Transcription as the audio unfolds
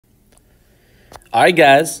All right,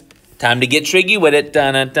 guys. Time to get triggy with it.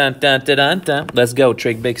 Dun, dun, dun, dun, dun, dun, dun. Let's go.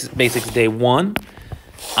 Trig Basics Day 1.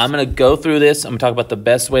 I'm going to go through this. I'm going to talk about the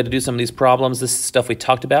best way to do some of these problems. This is stuff we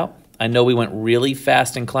talked about. I know we went really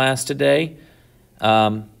fast in class today.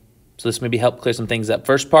 So this maybe help clear some things up.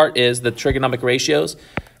 First part is the trigonomic ratios.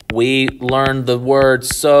 We learned the word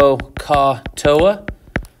SOHCAHTOA.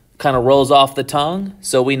 Kind of rolls off the tongue.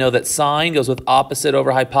 So we know that sine goes with opposite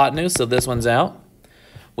over hypotenuse. So this one's out.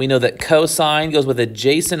 We know that cosine goes with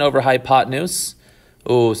adjacent over hypotenuse.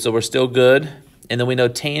 Oh, so we're still good. And then we know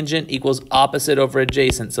tangent equals opposite over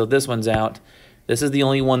adjacent. So this one's out. This is the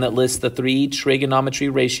only one that lists the three trigonometry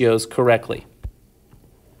ratios correctly.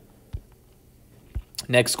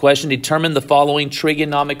 Next question, determine the following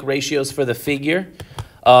trigonomic ratios for the figure.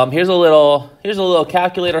 Here's a little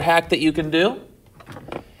calculator hack that you can do.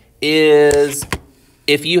 Is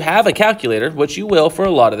if you have a calculator, which you will for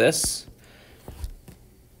a lot of this,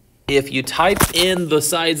 if you type in the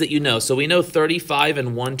sides that you know, so we know 35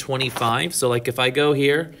 and 125. So like if I go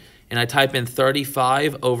here and I type in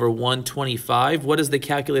 35 over 125, what does the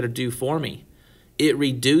calculator do for me? It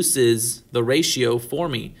reduces the ratio for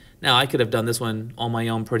me. Now I could have done this one on my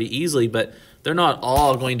own pretty easily, but they're not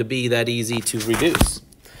all going to be that easy to reduce.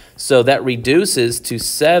 So that reduces to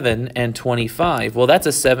 7 and 25. Well, that's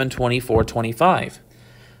a 7, 24, 25.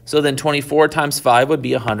 So then 24 times 5 would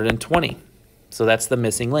be 120. So that's the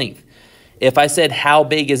missing length. If I said how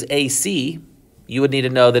big is AC, you would need to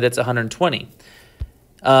know that it's 120.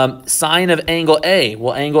 Sine of angle A.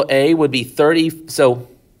 Well, angle A would be 30. So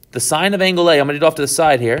the sine of angle A, I'm going to do it off to the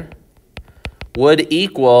side here, would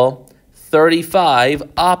equal 35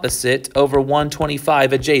 opposite over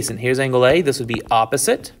 125 adjacent. Here's angle A. This would be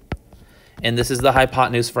opposite. And this is the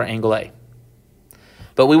hypotenuse for angle A.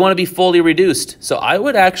 But we want to be fully reduced. So I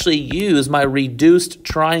would actually use my reduced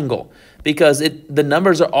triangle because the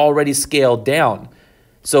numbers are already scaled down.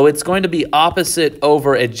 So it's going to be opposite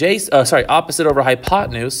over opposite over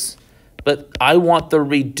hypotenuse, but I want the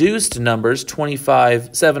reduced numbers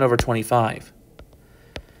 7 over 25.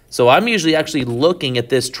 So I'm usually actually looking at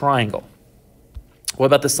this triangle. What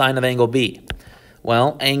about the sine of angle B?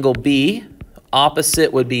 Well, angle B,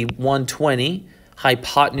 opposite would be 120,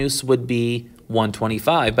 hypotenuse would be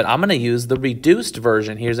 125, but I'm going to use the reduced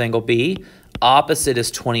version. Here's angle B, opposite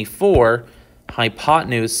is 24,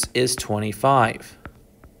 hypotenuse is 25.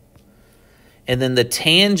 And then the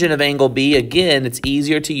tangent of angle B, again, it's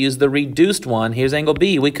easier to use the reduced one. Here's angle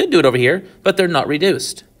B. We could do it over here, but they're not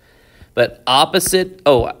reduced. But opposite,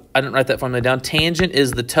 oh, I didn't write that formula down. Tangent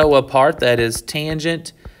is the TOA part. That is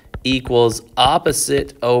tangent equals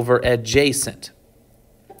opposite over adjacent.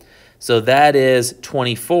 So that is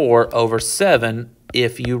 24 over 7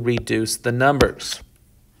 if you reduce the numbers.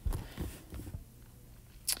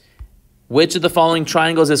 Which of the following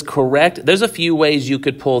triangles is correct? There's a few ways you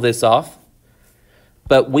could pull this off,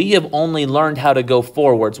 but we have only learned how to go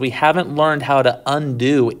forwards. We haven't learned how to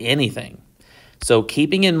undo anything. So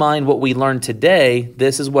keeping in mind what we learned today,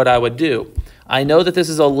 this is what I would do. I know that this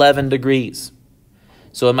is 11 degrees.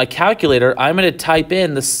 So in my calculator, I'm going to type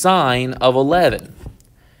in the sine of 11.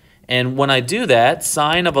 And when I do that,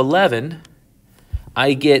 sine of 11,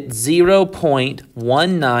 I get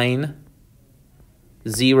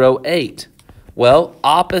 0.1908. Well,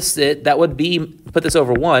 opposite, that would be, put this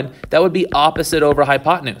over 1, that would be opposite over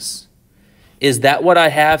hypotenuse. Is that what I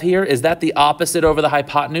have here? Is that the opposite over the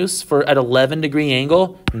hypotenuse for an 11-degree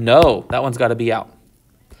angle? No, that one's got to be out.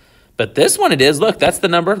 But this one it is. Look, that's the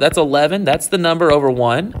number. That's 11. That's the number over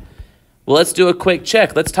 1. Well, let's do a quick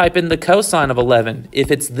check. Let's type in the cosine of 11.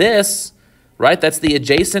 If it's this, right, that's the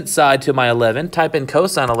adjacent side to my 11. Type in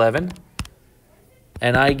cosine 11,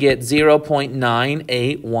 and I get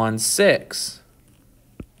 0.9816.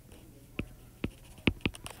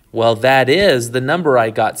 Well, that is the number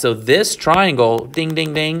I got. So this triangle, ding,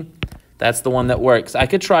 ding, ding, that's the one that works. I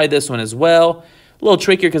could try this one as well. A little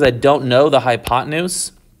trickier because I don't know the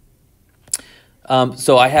hypotenuse.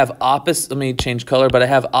 So I have opposite, let me change color, but I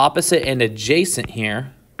have opposite and adjacent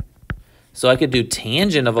here. So I could do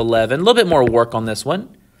tangent of 11, a little bit more work on this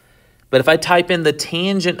one. But if I type in the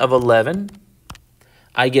tangent of 11,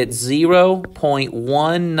 I get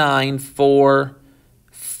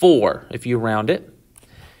 0.1944 if you round it.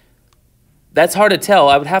 That's hard to tell.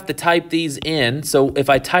 I would have to type these in. So if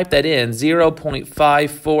I type that in,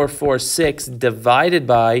 0.5446 divided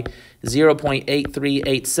by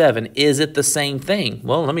 0.8387, is it the same thing?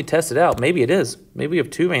 Well, let me test it out. Maybe it is. Maybe we have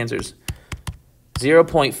two answers.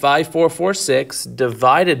 0.5446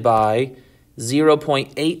 divided by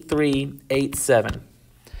 0.8387.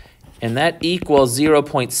 And that equals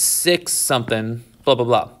 0.6 something, blah, blah,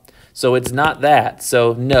 blah. So it's not that.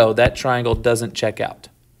 So no, that triangle doesn't check out.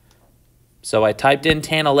 So I typed in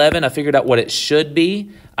tan 11. I figured out what it should be.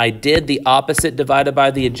 I did the opposite divided by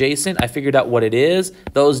the adjacent. I figured out what it is.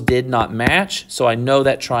 Those did not match, so I know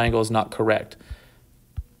that triangle is not correct.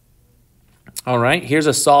 All right, here's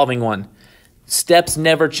a solving one. Steps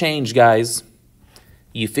never change, guys.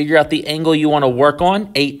 You figure out the angle you want to work on,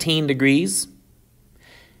 18 degrees.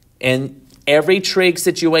 And every trig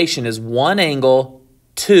situation is one angle,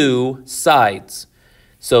 two sides.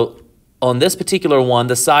 So on this particular one,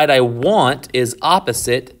 the side I want is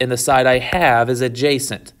opposite and the side I have is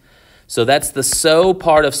adjacent. So that's the so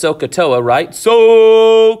part of SOHCAHTOA, right?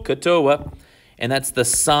 SOHCAHTOA. And that's the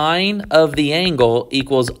sine of the angle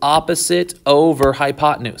equals opposite over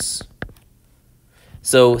hypotenuse.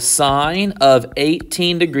 So sine of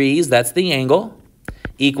 18 degrees, that's the angle,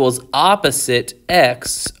 equals opposite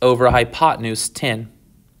x over hypotenuse 10.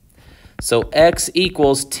 So x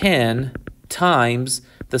equals 10 times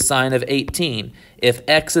the sine of 18. If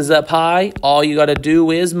x is up high, all you got to do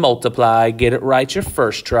is multiply. Get it right your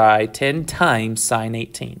first try. 10 times sine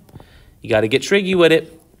 18. You got to get triggy with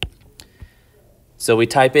it. So we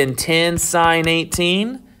type in 10 sine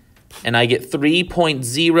 18, and I get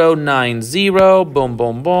 3.090. Boom,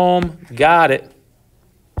 boom, boom. Got it.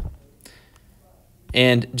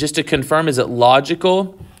 And just to confirm, is it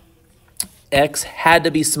logical? X had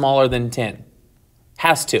to be smaller than 10.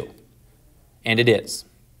 Has to. And it is.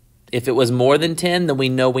 If it was more than 10, then we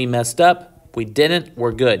know we messed up. If we didn't,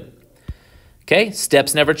 we're good. Okay,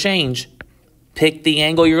 steps never change. Pick the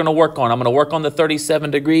angle you're going to work on. I'm going to work on the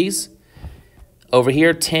 37 degrees. Over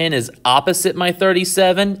here, 10 is opposite my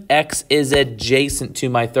 37. X is adjacent to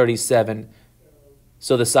my 37.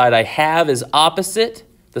 So the side I have is opposite.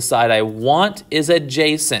 The side I want is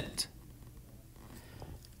adjacent.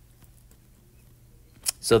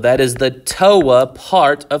 So that is the TOA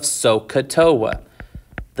part of SOHCAHTOA.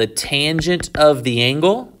 The tangent of the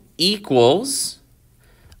angle equals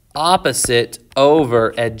opposite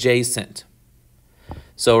over adjacent.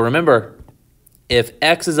 So remember, if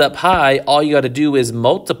x is up high, all you got to do is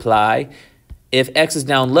multiply. If x is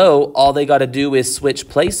down low, all they got to do is switch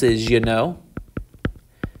places, you know.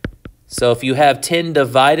 So if you have 10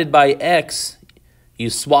 divided by x, you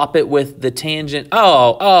swap it with the tangent.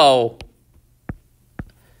 Oh,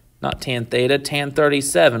 not tan theta, tan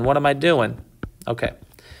 37. What am I doing? Okay.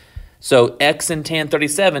 So x and tan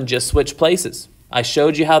 37 just switch places. I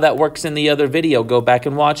showed you how that works in the other video. Go back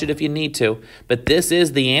and watch it if you need to. But this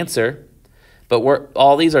is the answer. But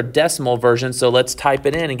all these are decimal versions, so let's type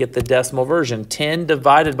it in and get the decimal version. 10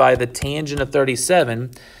 divided by the tangent of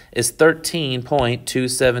 37 is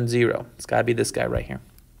 13.270. It's got to be this guy right here.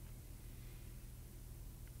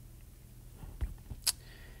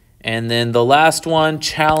 And then the last one,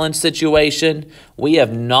 challenge situation. We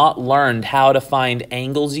have not learned how to find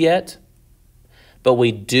angles yet, but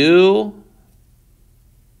we do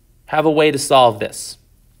have a way to solve this.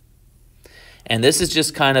 And this is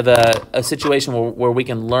just kind of a situation where we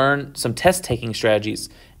can learn some test-taking strategies,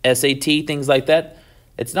 SAT, things like that.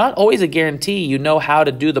 It's not always a guarantee you know how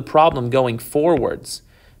to do the problem going forwards.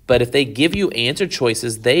 But if they give you answer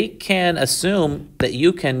choices, they can assume that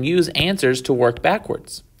you can use answers to work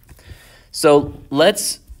backwards. So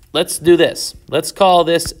let's do this. Let's call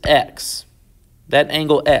this x, that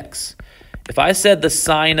angle x. If I said the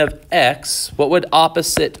sine of x, what would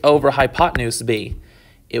opposite over hypotenuse be?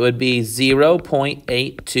 It would be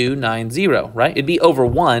 0.8290, right? It'd be over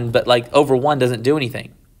 1, but like over 1 doesn't do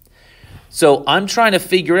anything. So I'm trying to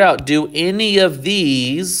figure out, do any of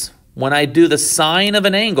these, when I do the sine of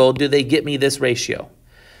an angle, do they get me this ratio?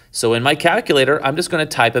 So in my calculator, I'm just going to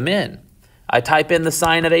type them in. I type in the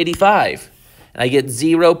sine of 85, and I get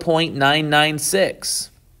 0.996.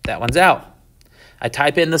 That one's out. I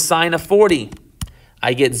type in the sine of 40.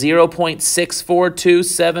 I get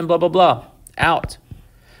 0.6427, blah, blah, blah. Out.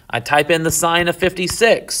 I type in the sine of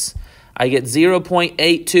 56. I get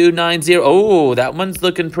 0.8290. Oh, that one's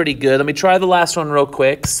looking pretty good. Let me try the last one real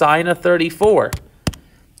quick. Sine of 34.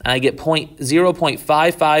 And I get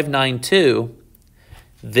 0.5592.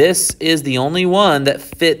 This is the only one that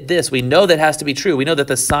fit this. We know that has to be true. We know that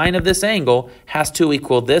the sine of this angle has to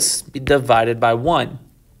equal this divided by 1.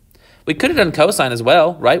 We could have done cosine as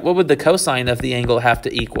well, right? What would the cosine of the angle have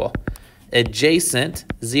to equal? Adjacent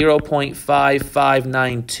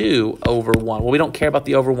 0.5592 over 1. Well, we don't care about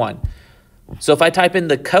the over 1. So if I type in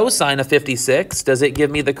the cosine of 56, does it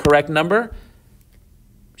give me the correct number?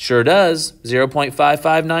 Sure does.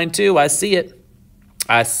 0.5592. I see it.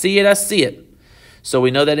 I see it. I see it. So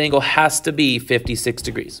we know that angle has to be 56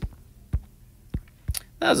 degrees.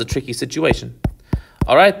 That was a tricky situation.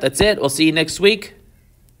 All right, that's it. We'll see you next week.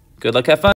 Good luck, have fun.